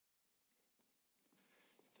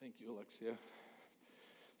Thank you, Alexia.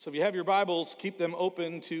 So if you have your Bibles, keep them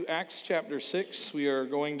open to Acts chapter 6. We are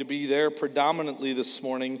going to be there predominantly this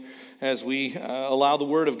morning as we allow the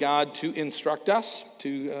Word of God to instruct us,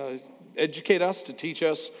 to educate us, to teach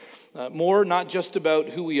us more, not just about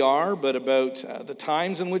who we are, but about the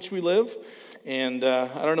times in which we live. And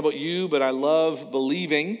I don't know about you, but I love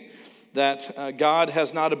believing that God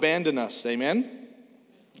has not abandoned us, amen?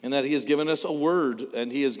 And that He has given us a Word,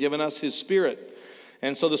 and He has given us His Spirit.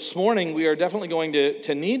 And so this morning, we are definitely going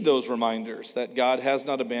to need those reminders that God has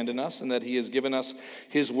not abandoned us and that He has given us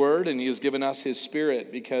His Word and He has given us His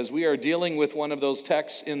Spirit, because we are dealing with one of those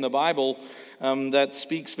texts in the Bible that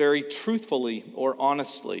speaks very truthfully or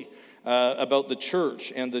honestly about the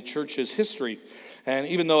church and the church's history. And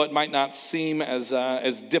even though it might not seem as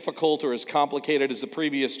difficult or as complicated as the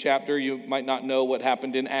previous chapter, you might not know what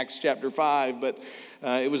happened in Acts chapter 5, but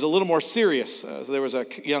it was a little more serious. So there was a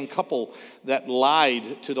young couple that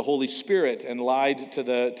lied to the Holy Spirit and lied to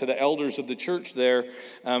the elders of the church there,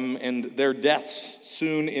 and their deaths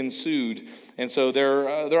soon ensued. And so there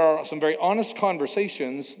are some very honest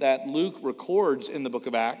conversations that Luke records in the book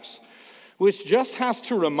of Acts, which just has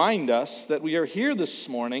to remind us that we are here this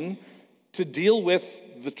morning to deal with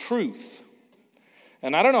the truth.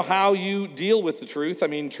 And I don't know how you deal with the truth. I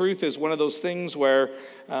mean, truth is one of those things where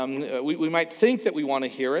we might think that we want to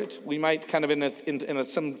hear it. We might kind of in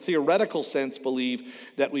some theoretical sense believe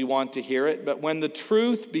that we want to hear it. But when the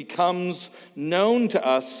truth becomes known to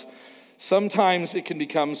us, sometimes it can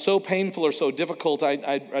become so painful or so difficult,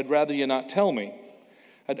 I'd rather you not tell me.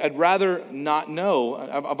 I'd rather not know.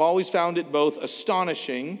 I've always found it both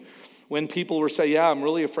astonishing when people will say, yeah, I'm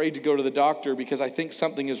really afraid to go to the doctor because I think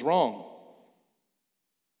something is wrong.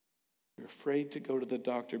 You're afraid to go to the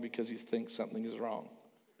doctor because you think something is wrong.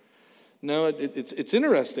 No, it's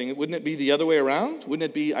interesting. Wouldn't it be the other way around? Wouldn't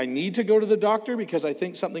it be, I need to go to the doctor because I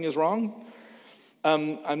think something is wrong? I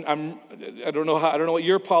don't know what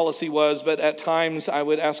your policy was, but at times I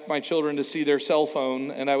would ask my children to see their cell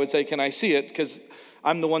phone, and I would say, can I see it? Because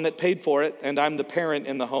I'm the one that paid for it, and I'm the parent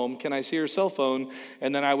in the home. Can I see your cell phone?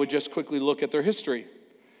 And then I would just quickly look at their history.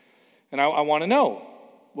 And I want to know.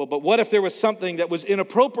 Well, but what if there was something that was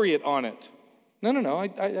inappropriate on it? No, I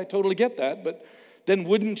totally get that. But then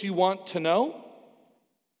wouldn't you want to know?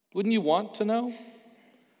 Wouldn't you want to know?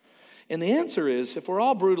 And the answer is, if we're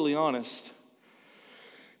all brutally honest,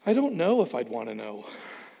 I don't know if I'd want to know.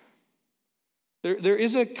 There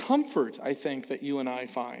is a comfort, I think, that you and I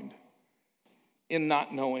find in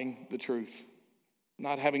not knowing the truth,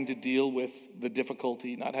 not having to deal with the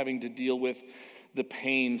difficulty, not having to deal with the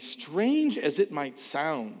pain. Strange as it might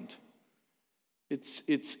sound,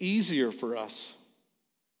 it's easier for us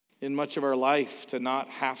in much of our life to not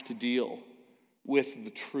have to deal with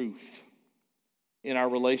the truth in our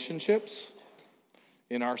relationships,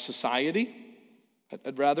 in our society.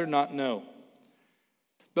 I'd rather not know.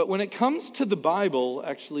 But when it comes to the Bible,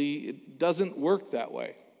 actually, it doesn't work that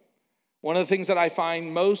way. One of the things that I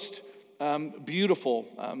find most beautiful,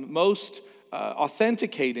 most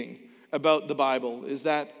authenticating about the Bible is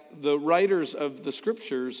that the writers of the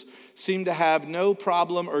Scriptures seem to have no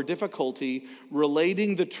problem or difficulty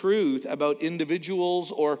relating the truth about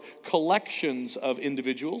individuals or collections of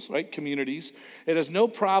individuals, right, communities. It has no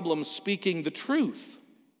problem speaking the truth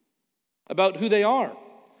about who they are.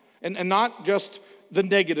 And not just the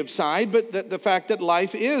negative side, but the fact that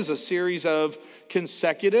life is a series of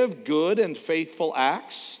consecutive, good, and faithful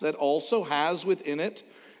acts that also has within it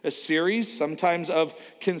a series, sometimes of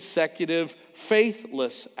consecutive,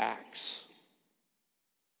 faithless acts.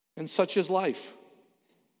 And such is life.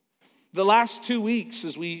 The last 2 weeks,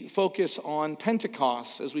 as we focus on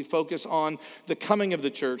Pentecost, as we focus on the coming of the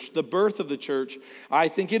church, the birth of the church, I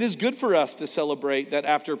think it is good for us to celebrate that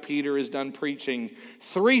after Peter is done preaching,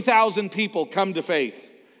 3,000 people come to faith.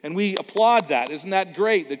 And we applaud that. Isn't that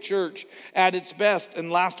great? The church at its best.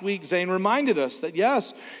 And last week, Zane reminded us that,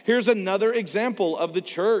 yes, here's another example of the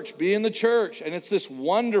church being the church. And it's this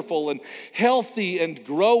wonderful and healthy and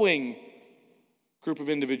growing group of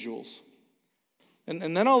individuals.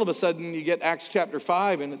 And then all of a sudden, you get Acts chapter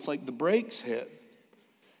 5, and it's like the brakes hit.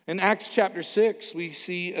 In Acts chapter 6, we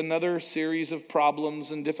see another series of problems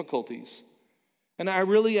and difficulties. And I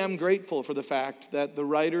really am grateful for the fact that the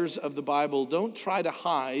writers of the Bible don't try to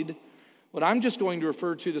hide what I'm just going to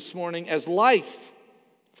refer to this morning as life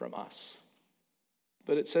from us.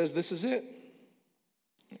 But it says this is it.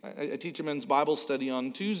 I teach a men's Bible study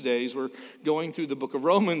on Tuesdays. We're going through the book of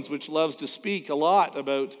Romans, which loves to speak a lot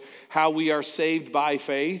about how we are saved by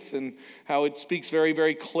faith and how it speaks very,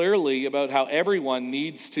 very clearly about how everyone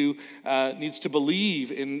needs to believe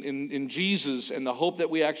in Jesus and the hope that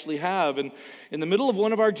we actually have. And in the middle of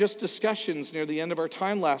one of our just discussions near the end of our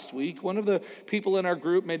time last week, one of the people in our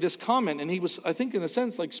group made this comment, and he was, I think, in a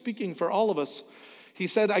sense, like speaking for all of us. He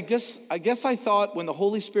said, I guess I thought when the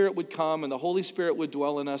Holy Spirit would come and the Holy Spirit would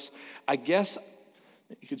dwell in us, I guess,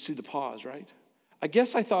 you could see the pause, right? I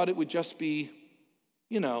guess I thought it would just be,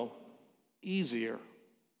 easier.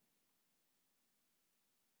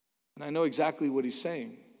 And I know exactly what he's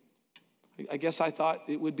saying. I guess I thought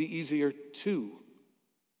it would be easier too.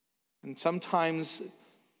 And sometimes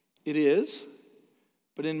it is,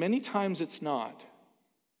 but in many times it's not.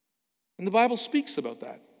 And the Bible speaks about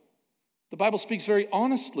that. The Bible speaks very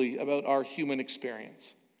honestly about our human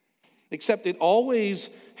experience, except it always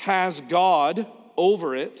has God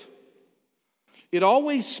over it. It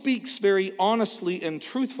always speaks very honestly and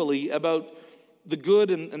truthfully about the good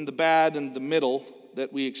and the bad and the middle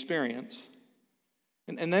that we experience.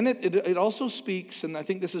 And then it also speaks, and I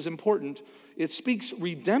think this is important, it speaks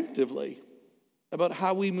redemptively about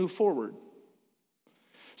how we move forward.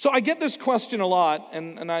 So I get this question a lot,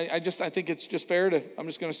 and I think it's just fair I'm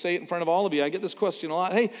just going to say it in front of all of you. I get this question a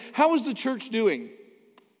lot. Hey, how is the church doing?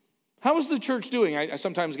 How is the church doing? I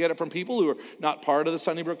sometimes get it from people who are not part of the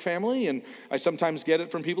Sunnybrook family, and I sometimes get it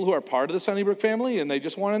from people who are part of the Sunnybrook family, and they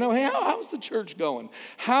just want to know, hey, how's the church going?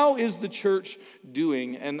 How is the church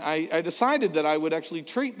doing? And I decided that I would actually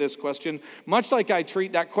treat this question much like I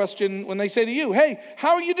treat that question when they say to you, hey,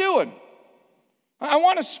 how are you doing? I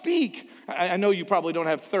want to speak. I know you probably don't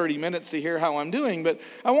have 30 minutes to hear how I'm doing, but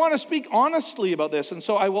I want to speak honestly about this. And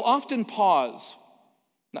so I will often pause,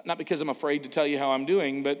 not because I'm afraid to tell you how I'm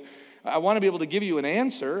doing, but I want to be able to give you an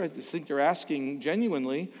answer. I think you're asking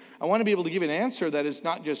genuinely. I want to be able to give an answer that is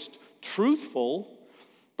not just truthful,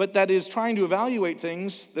 but that is trying to evaluate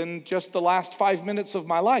things than just the last 5 minutes of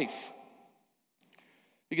my life.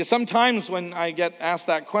 Because sometimes when I get asked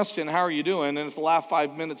that question, how are you doing? And if the last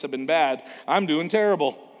 5 minutes have been bad, I'm doing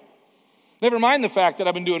terrible. Never mind the fact that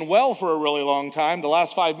I've been doing well for a really long time. The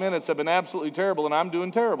last 5 minutes have been absolutely terrible, and I'm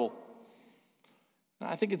doing terrible.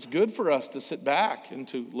 I think it's good for us to sit back and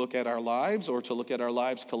to look at our lives or to look at our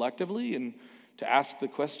lives collectively and to ask the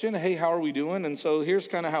question, hey, how are we doing? And so here's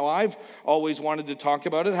kind of how I've always wanted to talk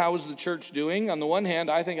about it. How is the church doing? On the one hand,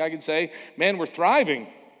 I think I could say, man, we're thriving.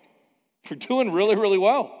 We're doing really, really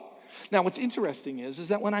well. Now, what's interesting is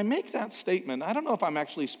that when I make that statement, I don't know if I'm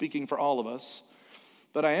actually speaking for all of us,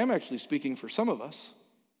 but I am actually speaking for some of us.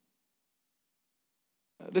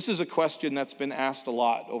 This is a question that's been asked a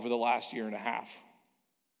lot over the last year and a half.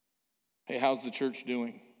 Hey, how's the church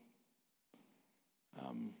doing?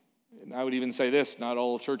 And I would even say this, not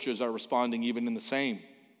all churches are responding even in the same.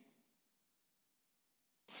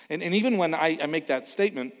 And even when I make that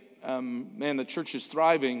statement, man, the church is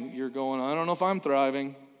thriving, you're going, I don't know if I'm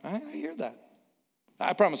thriving. I hear that.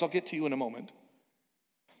 I promise I'll get to you in a moment.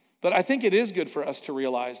 But I think it is good for us to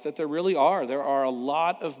realize that there are a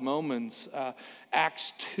lot of moments,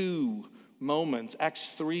 Acts 2 moments, Acts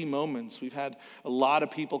 3 moments. We've had a lot of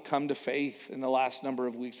people come to faith in the last number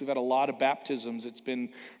of weeks. We've had a lot of baptisms. It's been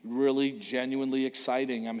really genuinely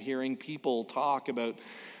exciting. I'm hearing people talk about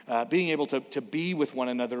being able to be with one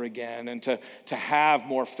another again and to have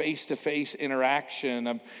more face-to-face interaction.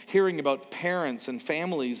 I'm hearing about parents and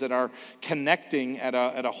families that are connecting at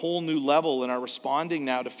a whole new level and are responding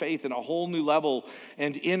now to faith in a whole new level.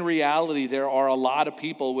 And in reality, there are a lot of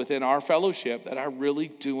people within our fellowship that are really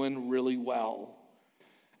doing really well.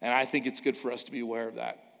 And I think it's good for us to be aware of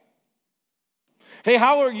that. Hey,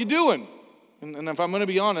 how are you doing? And if I'm going to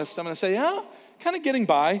be honest, I'm going to say, kind of getting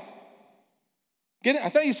by. I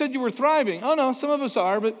thought you said you were thriving. Oh, no, some of us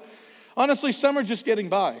are, but honestly, some are just getting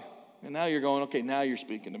by. And now you're going, okay, now you're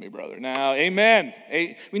speaking to me, brother. Now, amen.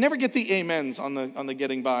 We never get the amens on the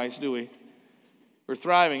getting bys, do we? We're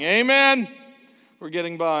thriving. Amen. We're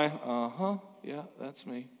getting by. Uh-huh. Yeah, that's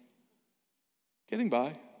me. Getting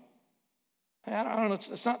by. I don't know.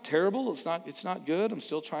 It's not terrible. It's not good. I'm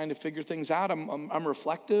still trying to figure things out. I'm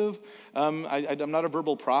reflective. I'm not a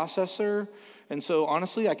verbal processor. And so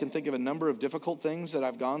honestly, I can think of a number of difficult things that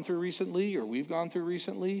I've gone through recently or we've gone through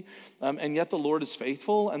recently. And yet the Lord is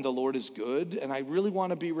faithful and the Lord is good. And I really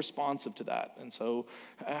want to be responsive to that. And so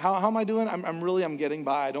how am I doing? I'm getting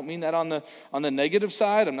by. I don't mean that on the negative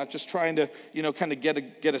side. I'm not just trying to, kind of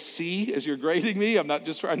get a C as you're grading me. I'm not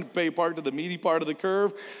just trying to pay part to the meaty part of the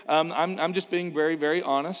curve. I'm just being very, very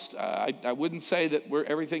honest. I wouldn't say that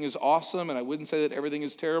everything is awesome and I wouldn't say that everything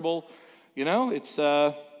is terrible. it's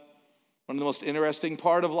one of the most interesting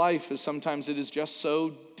part of life is sometimes it is just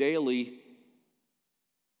so daily,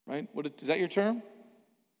 right? Is that your term?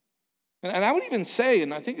 And I would even say,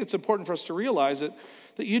 and I think it's important for us to realize it,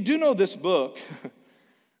 that you do know this book,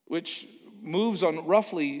 which moves on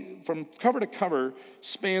roughly from cover to cover,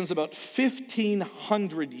 spans about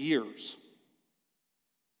 1,500 years.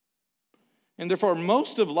 And therefore,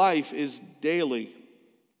 most of life is daily.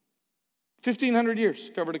 1,500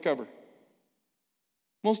 years, cover to cover.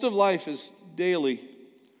 Most of life is daily.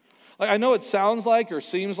 I know it sounds like or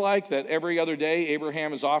seems like that every other day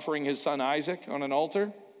Abraham is offering his son Isaac on an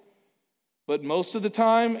altar. But most of the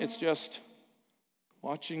time, it's just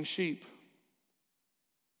watching sheep.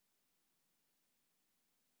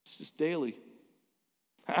 It's just daily.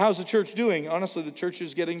 How's the church doing? Honestly, the church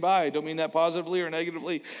is getting by. I don't mean that positively or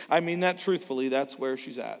negatively. I mean that truthfully. That's where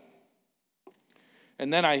she's at.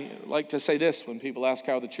 And then I like to say this when people ask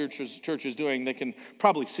how the church is doing, they can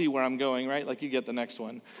probably see where I'm going, right? Like you get the next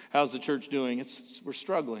one. How's the church doing? We're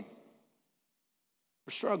struggling.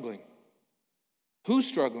 We're struggling. Who's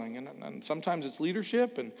struggling? And sometimes it's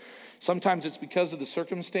leadership, and sometimes it's because of the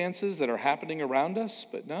circumstances that are happening around us.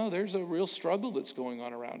 But no, there's a real struggle that's going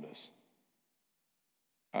on around us.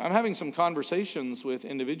 I'm having some conversations with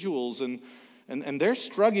individuals, and they're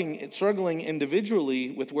struggling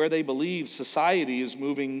individually with where they believe society is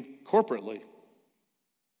moving corporately.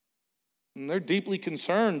 And they're deeply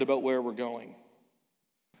concerned about where we're going.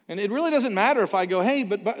 And it really doesn't matter if I go, hey,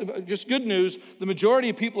 but just good news, the majority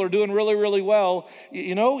of people are doing really, really well.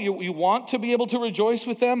 You want to be able to rejoice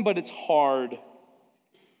with them, but it's hard.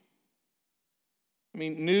 I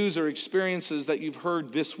mean, news or experiences that you've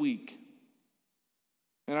heard this week.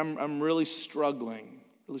 And I'm really struggling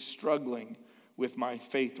with my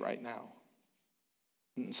faith right now.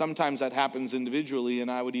 And sometimes that happens individually,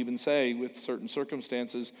 and I would even say with certain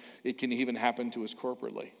circumstances, it can even happen to us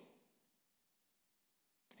corporately.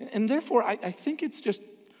 And therefore, I think it's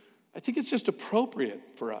just appropriate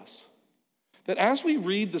for us that as we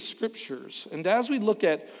read the scriptures and as we look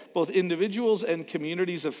at both individuals and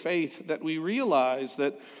communities of faith, that we realize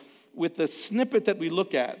that with the snippet that we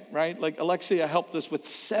look at, right? Like Alexia helped us with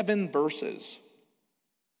 7 verses.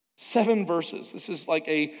 7 verses. This is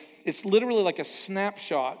it's literally like a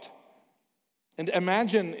snapshot. And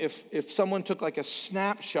imagine if someone took like a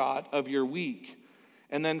snapshot of your week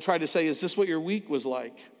and then tried to say, is this what your week was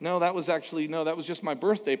like? No, that was just my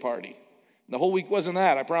birthday party. The whole week wasn't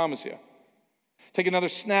that, I promise you. Take another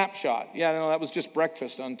snapshot. Yeah, no, that was just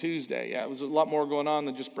breakfast on Tuesday. Yeah, it was a lot more going on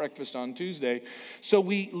than just breakfast on Tuesday. So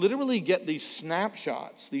we literally get these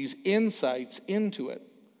snapshots, these insights into it.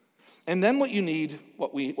 And then what you need,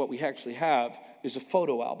 what we actually have, is a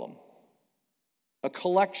photo album, a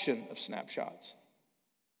collection of snapshots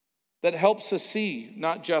that helps us see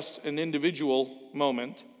not just an individual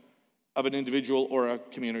moment of an individual or a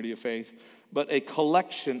community of faith, but a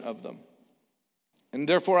collection of them. And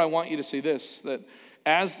therefore, I want you to see this, that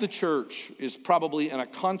as the church is probably in a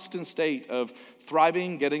constant state of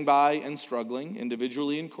thriving, getting by, and struggling,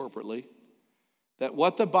 individually and corporately, that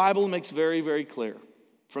what the Bible makes very, very clear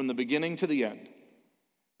from the beginning to the end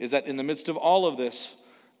is that in the midst of all of this,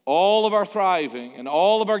 all of our thriving and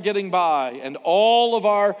all of our getting by and all of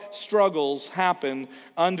our struggles happen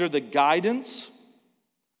under the guidance,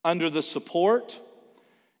 under the support,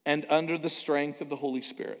 and under the strength of the Holy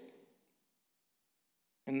Spirit.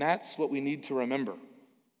 And that's what we need to remember.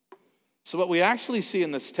 So what we actually see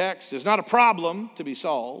in this text is not a problem to be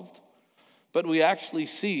solved, but we actually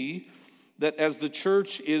see that as the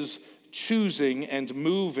church is choosing and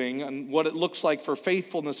moving and what it looks like for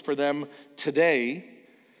faithfulness for them today,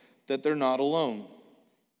 that they're not alone.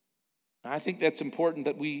 I think that's important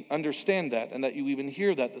that we understand that and that you even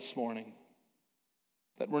hear that this morning,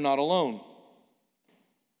 that we're not alone.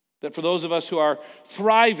 That for those of us who are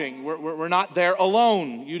thriving, we're not there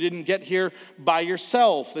alone. You didn't get here by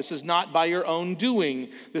yourself. This is not by your own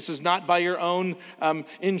doing. This is not by your own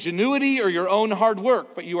ingenuity or your own hard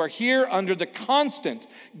work, but you are here under the constant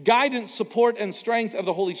guidance, support, and strength of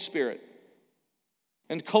the Holy Spirit.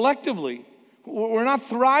 And collectively, we're not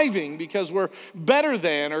thriving because we're better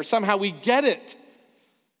than or somehow we get it.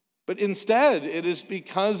 But instead, it is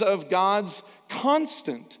because of God's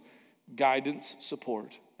constant guidance,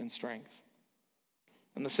 support, and strength.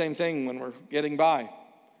 And the same thing when we're getting by.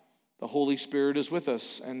 The Holy Spirit is with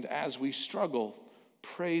us. And as we struggle,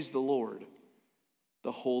 praise the Lord,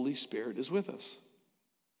 the Holy Spirit is with us.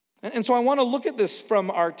 And so I want to look at this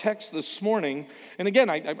from our text this morning. And again,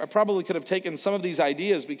 I probably could have taken some of these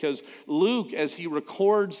ideas because Luke, as he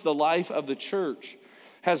records the life of the church,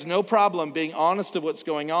 has no problem being honest of what's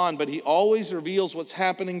going on, but he always reveals what's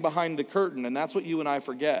happening behind the curtain, and that's what you and I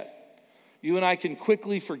forget. You and I can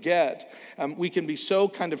quickly forget. We can be so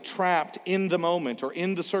kind of trapped in the moment or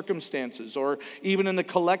in the circumstances or even in the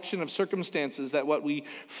collection of circumstances that what we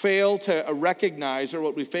fail to recognize or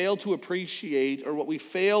what we fail to appreciate or what we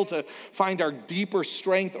fail to find our deeper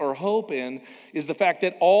strength or hope in is the fact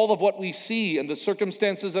that all of what we see and the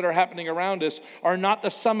circumstances that are happening around us are not the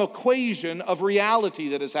sum equation of reality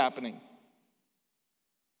that is happening.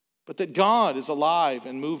 But that God is alive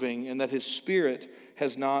and moving and that his Spirit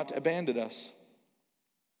has not abandoned us.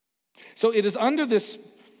 So it is under this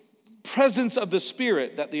presence of the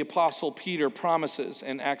Spirit that the Apostle Peter promises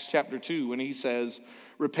in Acts chapter 2 when he says,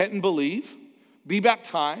 repent and believe, be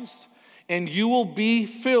baptized, and you will be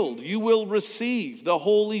filled. You will receive the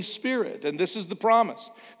Holy Spirit. And this is the promise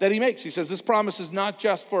that he makes. He says this promise is not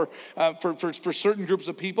just for certain groups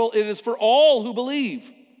of people. It is for all who believe.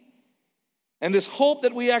 And this hope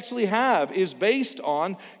that we actually have is based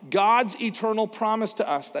on God's eternal promise to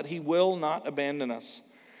us that he will not abandon us.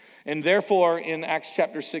 And therefore, in Acts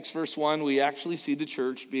chapter 6, verse 1, we actually see the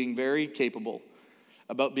church being very capable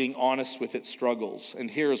about being honest with its struggles.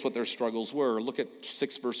 And here is what their struggles were. Look at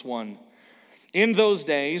 6, verse 1. In those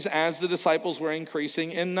days, as the disciples were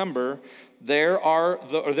increasing in number, there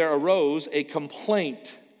arose a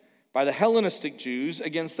complaint by the Hellenistic Jews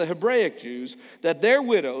against the Hebraic Jews that their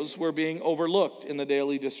widows were being overlooked in the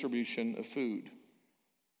daily distribution of food.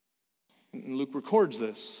 And Luke records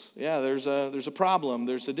this. Yeah, there's a problem.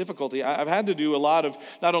 There's a difficulty. I've had to do a lot of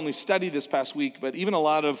not only study this past week, but even a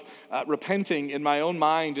lot of repenting in my own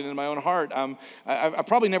mind and in my own heart. I've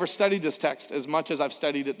probably never studied this text as much as I've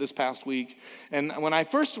studied it this past week. And when I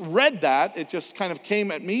first read that, it just kind of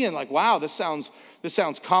came at me and like, wow, this sounds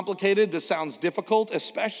complicated. This sounds difficult,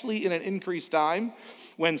 especially in an increased time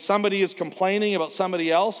when somebody is complaining about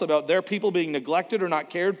somebody else, about their people being neglected or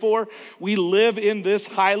not cared for. We live in this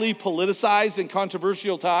highly politicized and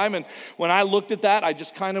controversial time. And when I looked at that, I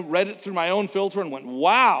just kind of read it through my own filter and went,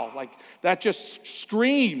 wow, like that just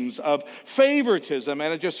screams of favoritism.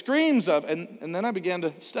 And it just screams of, and then I began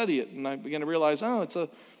to study it and I began to realize,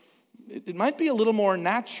 it might be a little more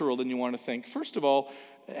natural than you want to think. First of all,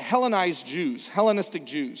 Hellenized Jews, Hellenistic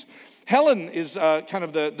Jews. Helen is kind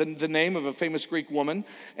of the name of a famous Greek woman,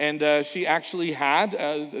 and she actually had,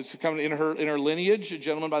 kind of in her lineage, a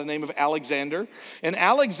gentleman by the name of Alexander. And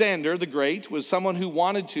Alexander the Great was someone who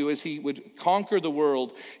wanted to, as he would conquer the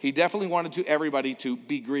world, he definitely wanted everybody to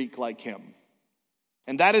be Greek like him.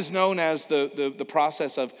 And that is known as the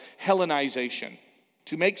process of Hellenization,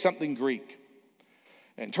 to make something Greek,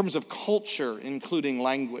 in terms of culture, including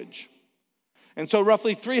language. And so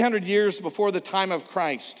roughly 300 years before the time of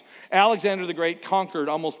Christ, Alexander the Great conquered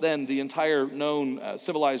almost then the entire known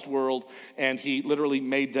civilized world, and he literally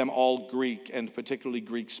made them all Greek, and particularly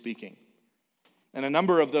Greek-speaking. And a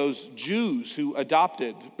number of those Jews who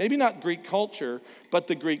adopted, maybe not Greek culture, but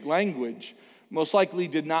the Greek language, most likely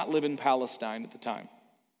did not live in Palestine at the time.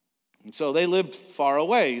 And so they lived far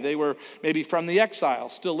away. They were maybe from the exile,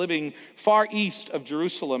 still living far east of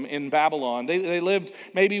Jerusalem in Babylon. They lived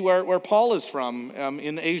maybe where Paul is from,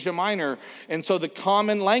 in Asia Minor. And so the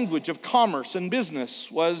common language of commerce and business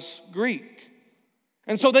was Greek.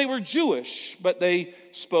 And so they were Jewish, but they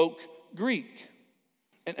spoke Greek.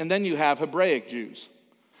 And then you have Hebraic Jews.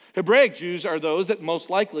 Hebraic Jews are those that most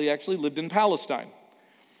likely actually lived in Palestine,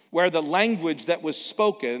 where the language that was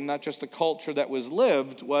spoken, not just the culture that was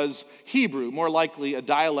lived, was Hebrew, more likely a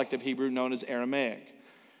dialect of Hebrew known as Aramaic.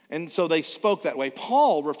 And so they spoke that way.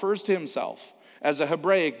 Paul refers to himself as a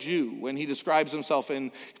Hebraic Jew when he describes himself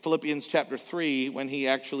in Philippians chapter 3, when he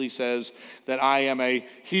actually says that I am a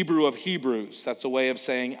Hebrew of Hebrews. That's a way of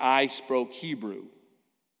saying I spoke Hebrew.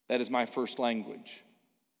 That is my first language.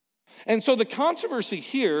 And so the controversy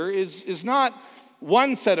here is not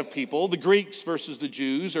one set of people, the Greeks versus the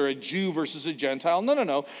Jews, or a Jew versus a Gentile.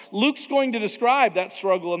 No. Luke's going to describe that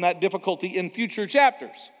struggle and that difficulty in future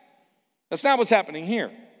chapters. That's not what's happening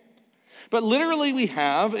here. But literally we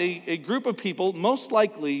have a group of people, most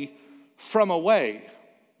likely from away.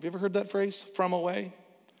 Have you ever heard that phrase, from away?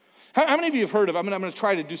 How many of you have heard of, I'm going to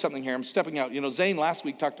try to do something here. I'm stepping out. Zane last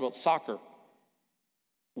week talked about soccer.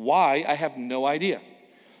 Why? I have no idea.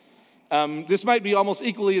 This might be almost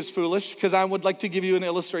equally as foolish because I would like to give you an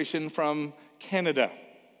illustration from Canada.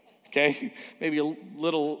 okay? Maybe a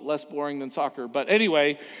little less boring than soccer. But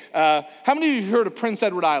anyway, how many of you have heard of Prince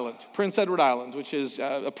Edward Island? Prince Edward Island, which is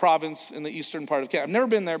a province in the eastern part of Canada. I've never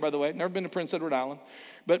been there, by the way. Never been to Prince Edward Island.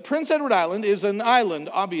 But Prince Edward Island is an island,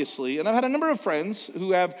 obviously. And I've had a number of friends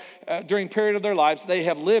who have, during a period of their lives, they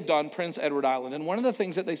have lived on Prince Edward Island. And one of the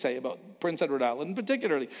things that they say about Prince Edward Island, and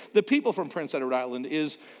particularly the people from Prince Edward Island,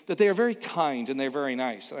 is that they are very kind and they're very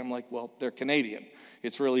nice. And I'm like, well, they're Canadian.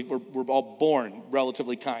 It's really, we're all born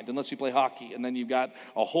relatively kind, unless you play hockey, and then you've got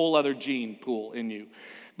a whole other gene pool in you.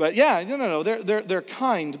 But yeah, no, they're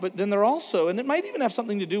kind, but then they're also, and it might even have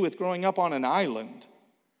something to do with growing up on an island.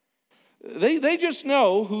 They just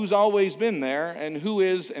know who's always been there and who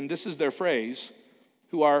is, and this is their phrase,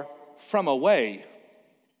 who are from away,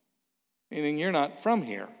 meaning you're not from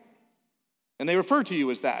here. And they refer to you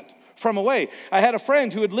as that, from away. I had a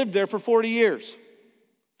friend who had lived there for 40 years.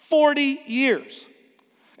 40 years.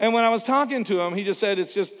 And when I was talking to him, he just said,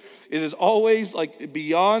 it is always like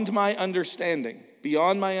beyond my understanding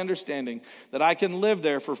that I can live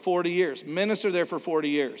there for 40 years, minister there for 40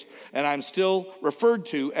 years, and I'm still referred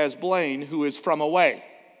to as Blaine, who is from away.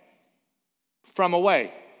 From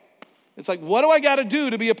away. It's like, what do I got to do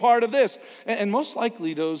to be a part of this? And most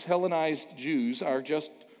likely those Hellenized Jews are just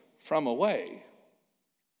from away.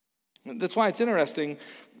 That's why it's interesting.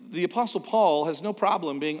 The Apostle Paul has no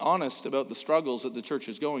problem being honest about the struggles that the church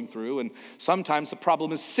is going through, and sometimes the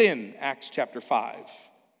problem is sin, Acts chapter 5.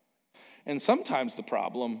 And sometimes the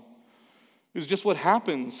problem is just what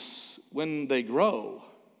happens when they grow.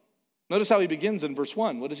 Notice how he begins in verse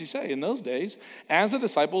 1. What does he say? In those days, as the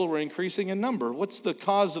disciples were increasing in number. What's the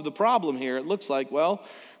cause of the problem here? It looks like, well,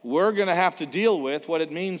 we're going to have to deal with what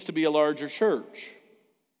it means to be a larger church.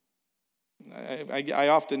 I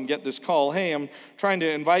often get this call, hey, I'm trying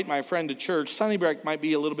to invite my friend to church. Sunnybrook might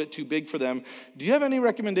be a little bit too big for them. Do you have any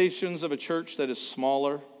recommendations of a church that is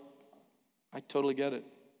smaller? I totally get it.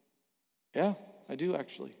 Yeah, I do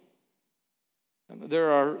actually.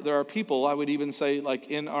 There are people, I would even say, like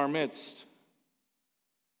in our midst,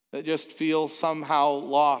 that just feel somehow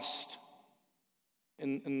lost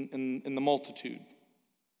in the multitude.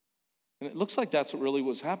 And it looks like that's what really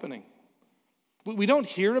was happening. We don't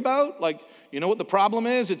hear about, like, you know what the problem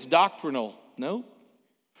is? It's doctrinal. No.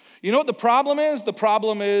 You know what the problem is? The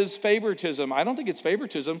problem is favoritism. I don't think it's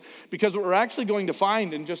favoritism, because what we're actually going to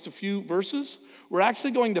find in just a few verses, we're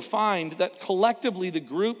actually going to find that collectively the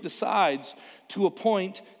group decides to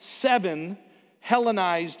appoint 7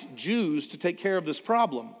 Hellenized Jews to take care of this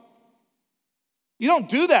problem. You don't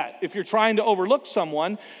do that if you're trying to overlook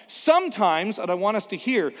someone. Sometimes, and I want us to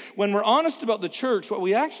hear, when we're honest about the church, what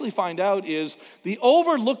we actually find out is the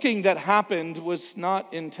overlooking that happened was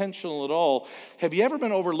not intentional at all. Have you ever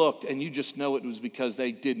been overlooked and you just know it was because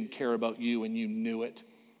they didn't care about you and you knew it?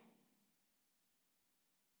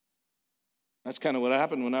 That's kind of what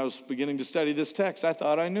happened when I was beginning to study this text. I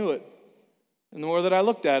thought I knew it. And the more that I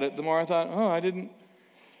looked at it, the more I thought, I didn't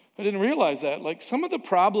realize that. Like, some of the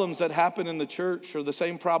problems that happen in the church are the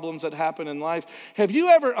same problems that happen in life. Have you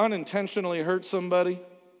ever unintentionally hurt somebody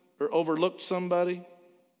or overlooked somebody?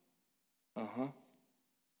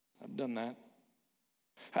 I've done that.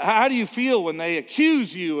 How do you feel when they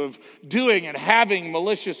accuse you of doing and having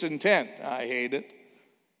malicious intent? I hate it.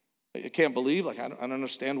 I can't believe, I don't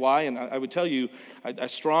understand why. And I would tell you, I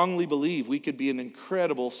strongly believe we could be an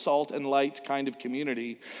incredible salt and light kind of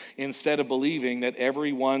community instead of believing that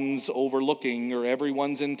everyone's overlooking or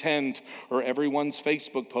everyone's intent or everyone's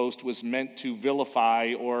Facebook post was meant to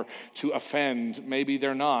vilify or to offend. Maybe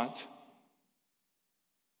they're not.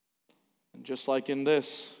 And just like in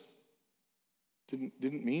this,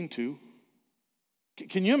 didn't mean to.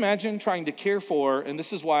 Can you imagine trying to care for, and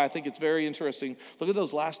this is why I think it's very interesting, look at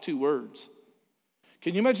those last 2 words.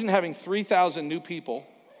 Can you imagine having 3,000 new people,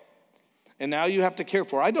 and now you have to care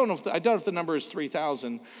for, I doubt if the number is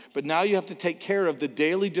 3,000, but now you have to take care of the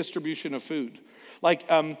daily distribution of food. Like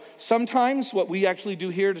sometimes what we actually do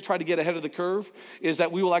here to try to get ahead of the curve is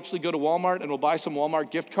that we will actually go to Walmart and we'll buy some Walmart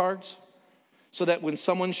gift cards, so that when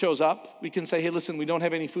someone shows up, we can say, hey, listen, we don't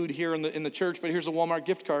have any food here in the church, but here's a Walmart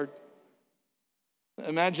gift card.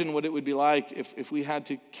 Imagine what it would be like if we had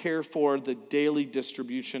to care for the daily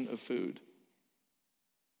distribution of food.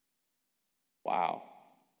 Wow.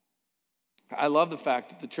 I love the fact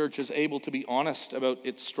that the church is able to be honest about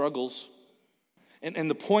its struggles. And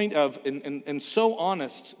the point of, and so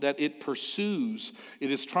honest that it pursues,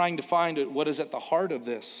 it is trying to find what is at the heart of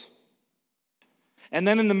this. And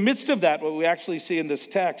then in the midst of that, what we actually see in this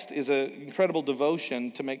text is an incredible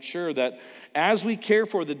devotion to make sure that as we care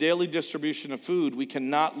for the daily distribution of food, we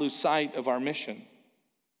cannot lose sight of our mission.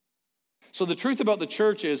 So the truth about the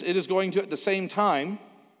church is it is going to, at the same time,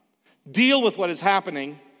 deal with what is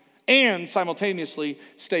happening, and simultaneously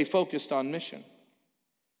stay focused on mission.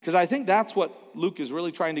 Because I think that's what Luke is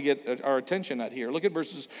really trying to get our attention at here. Look at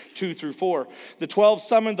verses 2 through 4. The 12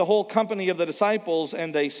 summoned the whole company of the disciples,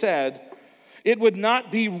 and they said, "It would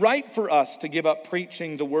not be right for us to give up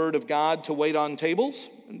preaching the word of God to wait on tables."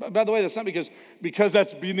 And by the way, that's not because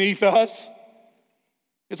that's beneath us.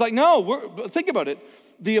 It's like, no, think about it.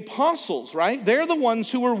 The apostles, right? They're the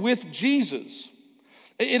ones who were with Jesus.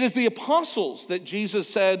 It is the apostles that Jesus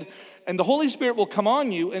said, "And the Holy Spirit will come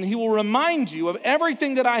on you, and he will remind you of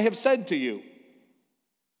everything that I have said to you."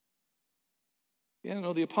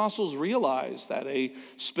 The apostles realized that a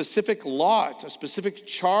specific lot, a specific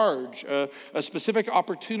charge, a specific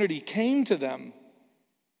opportunity came to them.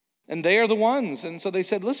 And they are the ones. And so they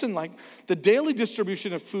said, listen, the daily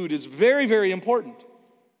distribution of food is very, very important.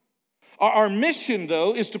 Our mission,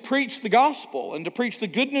 though, is to preach the gospel and to preach the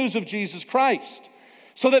good news of Jesus Christ,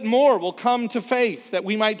 so that more will come to faith, that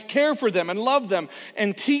we might care for them and love them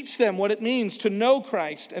and teach them what it means to know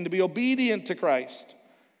Christ and to be obedient to Christ.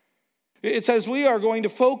 It says we are going to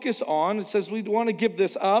focus on, it says we want to give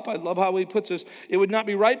this up. I love how he puts this. It would not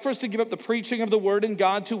be right for us to give up the preaching of the word in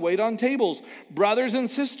God to wait on tables. Brothers and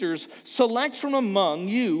sisters, select from among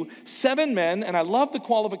you 7 men, and I love the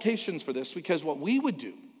qualifications for this, because what we would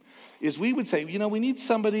do is we would say, we need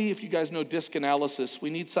somebody, if you guys know disc analysis, we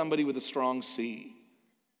need somebody with a strong C.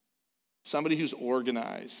 Somebody who's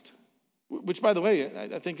organized, which, by the way,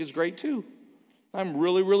 I think is great too. I'm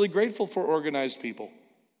really, really grateful for organized people.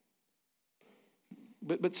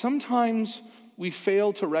 But sometimes we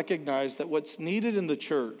fail to recognize that what's needed in the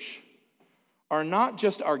church are not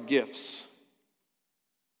just our gifts,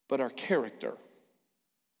 but our character.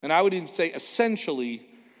 And I would even say essentially,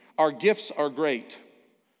 our gifts are great.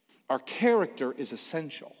 Our character is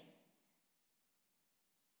essential.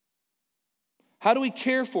 How do we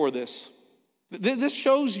care for this? This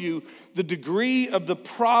shows you the degree of the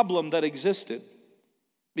problem that existed.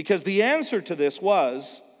 Because the answer to this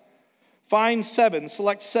was,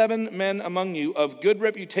 select 7 men among you of good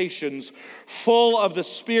reputations, full of the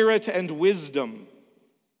Spirit and wisdom,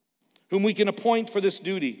 whom we can appoint for this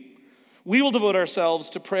duty. We will devote ourselves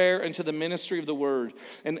to prayer and to the ministry of the word.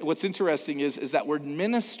 And what's interesting is that word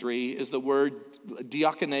ministry is the word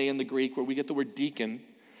diakoné in the Greek, where we get the word deacon.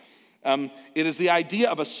 It is the idea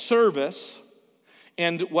of a service,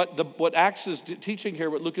 and what Acts is teaching here,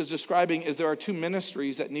 what Luke is describing, is there are 2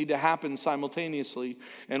 ministries that need to happen simultaneously,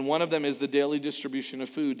 and one of them is the daily distribution of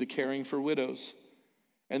food, the caring for widows,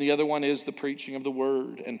 and the other one is the preaching of the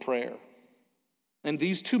word and prayer. And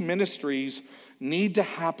these 2 ministries need to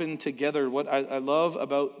happen together. What I love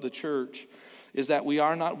about the church is that we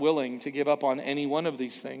are not willing to give up on any one of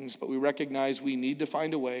these things, but we recognize we need to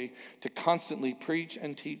find a way to constantly preach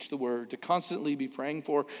and teach the word, to constantly be praying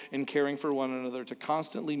for and caring for one another, to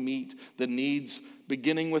constantly meet the needs,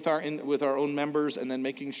 beginning with our own members and then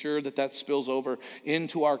making sure that spills over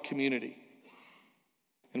into our community.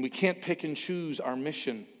 And we can't pick and choose our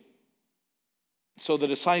mission. So the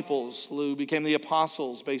disciples, who became the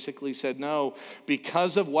apostles, basically said, no,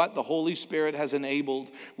 because of what the Holy Spirit has enabled,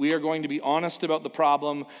 we are going to be honest about the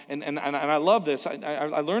problem. And I love this.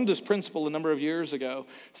 I learned this principle a number of years ago.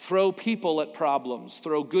 Throw people at problems.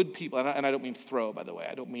 Throw good people. And I don't mean throw, by the way.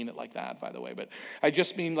 I don't mean it like that, by the way. But I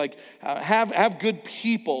just mean have good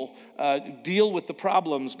people deal with the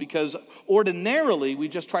problems, because ordinarily we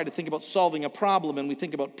just try to think about solving a problem and we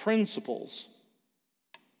think about principles.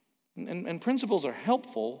 And principles are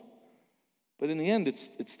helpful, but in the end,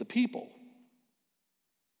 it's the people.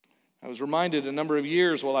 I was reminded a number of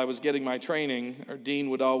years while I was getting my training, our dean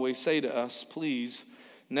would always say to us, please,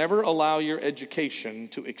 never allow your education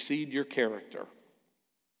to exceed your character.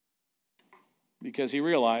 Because he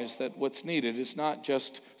realized that what's needed is not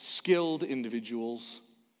just skilled individuals,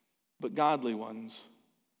 but godly ones.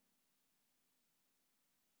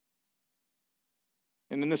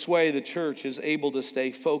 And in this way, the church is able to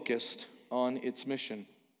stay focused on its mission.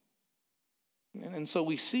 And so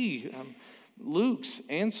we see Luke's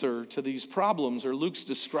answer to these problems, or Luke's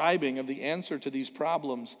describing of the answer to these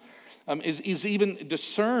problems, is even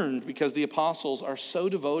discerned because the apostles are so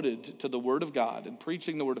devoted to the Word of God and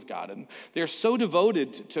preaching the Word of God. And they're so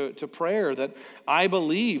devoted to prayer that I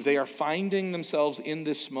believe they are finding themselves in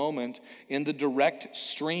this moment in the direct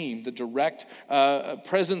stream, the direct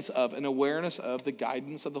presence of and awareness of the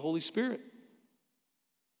guidance of the Holy Spirit.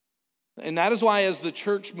 And that is why as the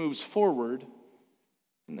church moves forward,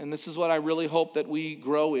 and this is what I really hope that we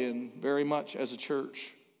grow in very much as a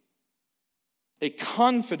church, a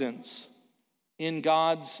confidence in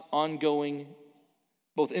God's ongoing,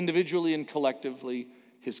 both individually and collectively,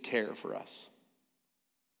 his care for us.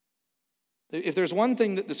 If there's one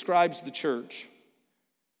thing that describes the church,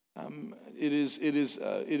 it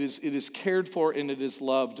is cared for and it is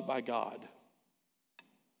loved by God.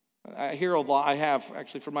 I hear a lot, I have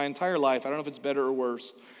actually for my entire life, I don't know if it's better or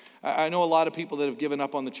worse. I know a lot of people that have given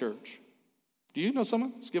up on the church. Do you know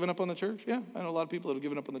someone who's given up on the church? Yeah, I know a lot of people that have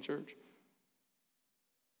given up on the church.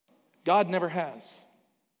 God never has.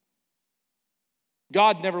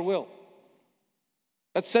 God never will.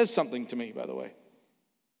 That says something to me, by the way.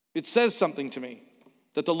 It says something to me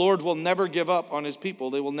that the Lord will never give up on his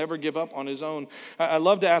people. They will never give up on his own. I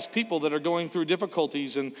love to ask people that are going through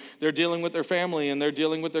difficulties and they're dealing with their family and they're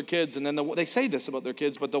dealing with their kids. And then they say this about their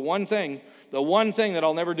kids, but the one thing that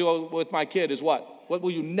I'll never do with my kid is what? What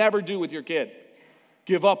will you never do with your kid?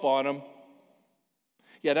 Give up on them.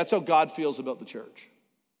 Yeah, that's how God feels about the church.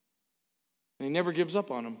 And he never gives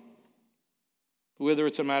up on them. Whether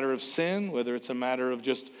it's a matter of sin, whether it's a matter of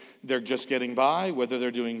they're just getting by, whether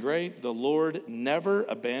they're doing great, the Lord never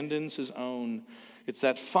abandons his own. It's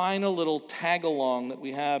that final little tag along that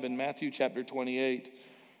we have in Matthew chapter 28.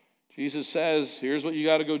 Jesus says, here's what you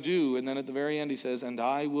got to go do. And then at the very end he says, and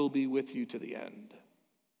I will be with you to the end.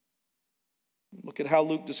 Look at how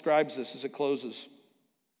Luke describes this as it closes.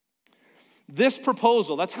 This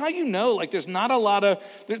proposal, that's how you know, like there's not a lot of,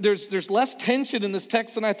 there's less tension in this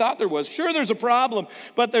text than I thought there was. Sure, there's a problem,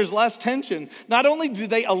 but there's less tension. Not only do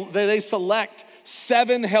they select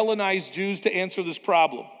 7 Hellenized Jews to answer this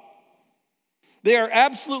problem, they are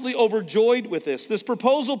absolutely overjoyed with this. This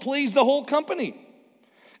proposal pleased the whole company.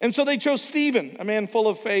 And so they chose Stephen, a man full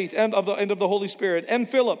of faith and of the Holy Spirit, and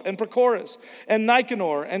Philip, and Prochorus, and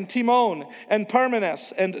Nicanor, and Timon, and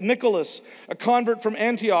Parmenas, and Nicholas, a convert from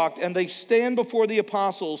Antioch. And they stand before the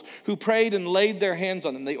apostles who prayed and laid their hands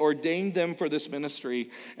on them. They ordained them for this ministry.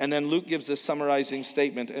 And then Luke gives this summarizing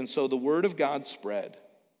statement. And so the word of God spread.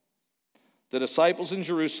 The disciples in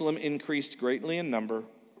Jerusalem increased greatly in number,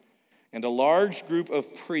 and a large group of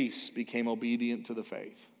priests became obedient to the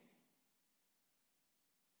faith.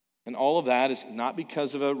 And all of that is not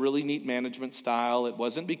because of a really neat management style. It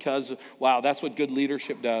wasn't because, wow, that's what good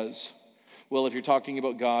leadership does. Well, if you're talking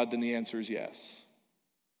about God, then the answer is yes.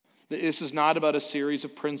 This is not about a series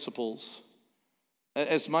of principles,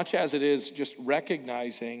 as much as it is just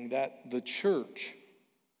recognizing that the church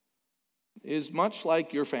is much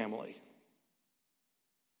like your family.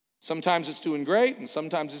 Sometimes it's doing great, and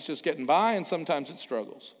sometimes it's just getting by, and sometimes it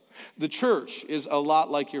struggles. The church is a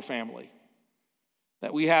lot like your family.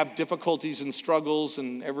 That we have difficulties and struggles,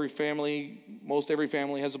 and most every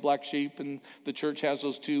family has a black sheep, and the church has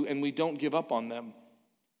those too, and we don't give up on them.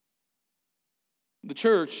 The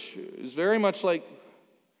church is very much like,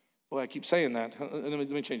 I keep saying that. Let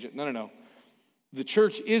me change it. No. The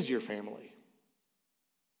church is your family.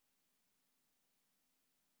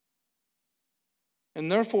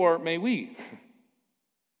 And therefore, may we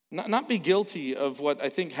not be guilty of what I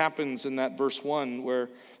think happens in that verse 1, where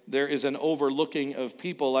there is an overlooking of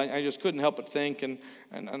people. I just couldn't help but think, and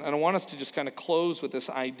I want us to just kind of close with this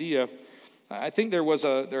idea. I think there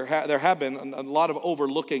have been a lot of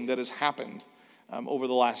overlooking that has happened over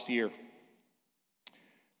the last year.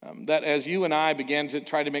 That as you and I began to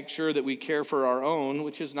try to make sure that we care for our own,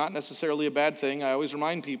 which is not necessarily a bad thing. I always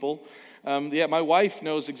remind people, my wife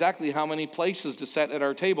knows exactly how many places to set at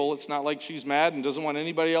our table. It's not like she's mad and doesn't want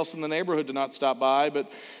anybody else in the neighborhood to not stop by,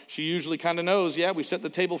 but she usually kind of knows, we set the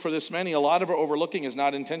table for this many. A lot of our overlooking is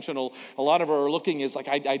not intentional. A lot of our overlooking is like,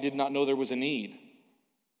 I did not know there was a need.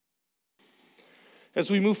 As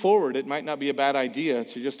we move forward, it might not be a bad idea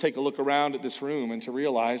to just take a look around at this room and to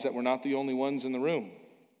realize that we're not the only ones in the room.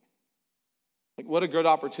 Like, what a good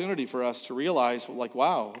opportunity for us to realize,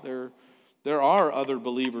 wow, there are other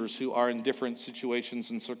believers who are in different situations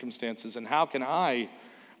and circumstances, and how can I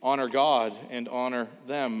honor God and honor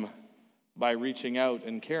them by reaching out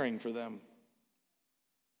and caring for them?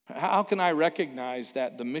 How can I recognize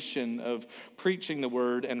that the mission of preaching the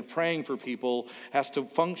word and praying for people has to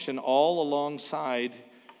function all alongside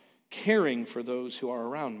caring for those who are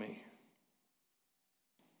around me?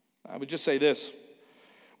 I would just say this.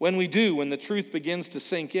 When the truth begins to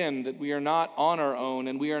sink in that we are not on our own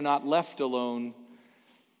and we are not left alone,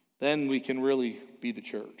 then we can really be the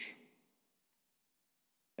church.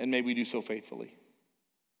 And may we do so faithfully.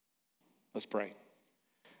 Let's pray.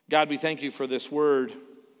 God, we thank you for this word,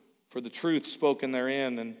 for the truth spoken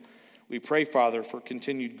therein, and we pray, Father, for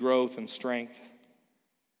continued growth and strength.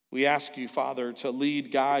 We ask you, Father, to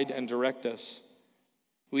lead, guide, and direct us.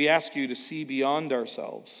 We ask you to see beyond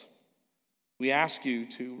ourselves. We ask you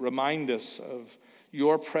to remind us of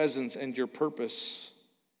your presence and your purpose.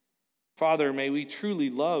 Father, may we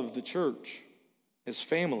truly love the church as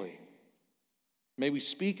family. May we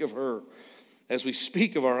speak of her as we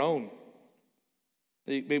speak of our own.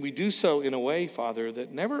 May we do so in a way, Father,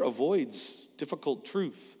 that never avoids difficult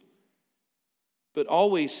truth, but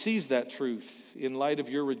always sees that truth in light of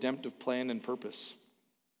your redemptive plan and purpose.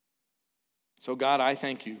 So God, I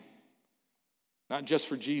thank you, not just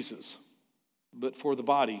for Jesus, but for the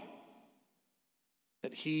body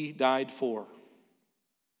that he died for.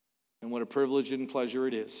 And what a privilege and pleasure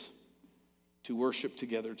it is to worship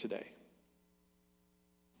together today.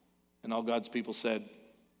 And all God's people said,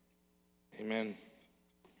 amen.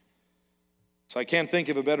 So I can't think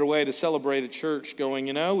of a better way to celebrate a church going,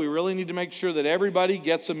 we really need to make sure that everybody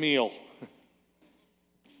gets a meal.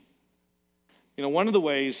 One of the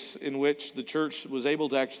ways in which the church was able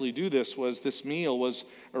to actually do this was this meal was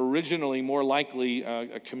originally more likely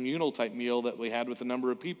a communal type meal that we had with a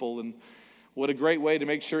number of people. And what a great way to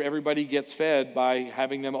make sure everybody gets fed by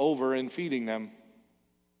having them over and feeding them.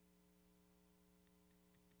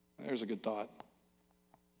 There's a good thought.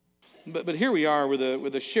 But here we are with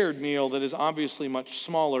a shared meal that is obviously much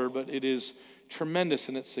smaller, but it is tremendous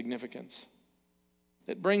in its significance.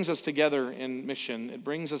 It brings us together in mission. It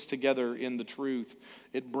brings us together in the truth.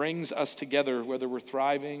 It brings us together whether we're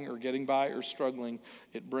thriving or getting by or struggling.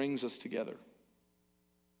 It brings us together.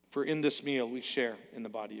 For in this meal we share in the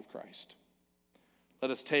body of Christ. Let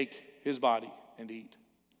us take his body and eat.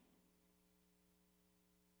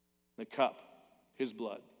 The cup, his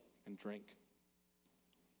blood, and drink.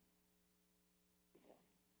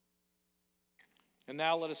 And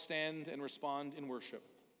now let us stand and respond in worship.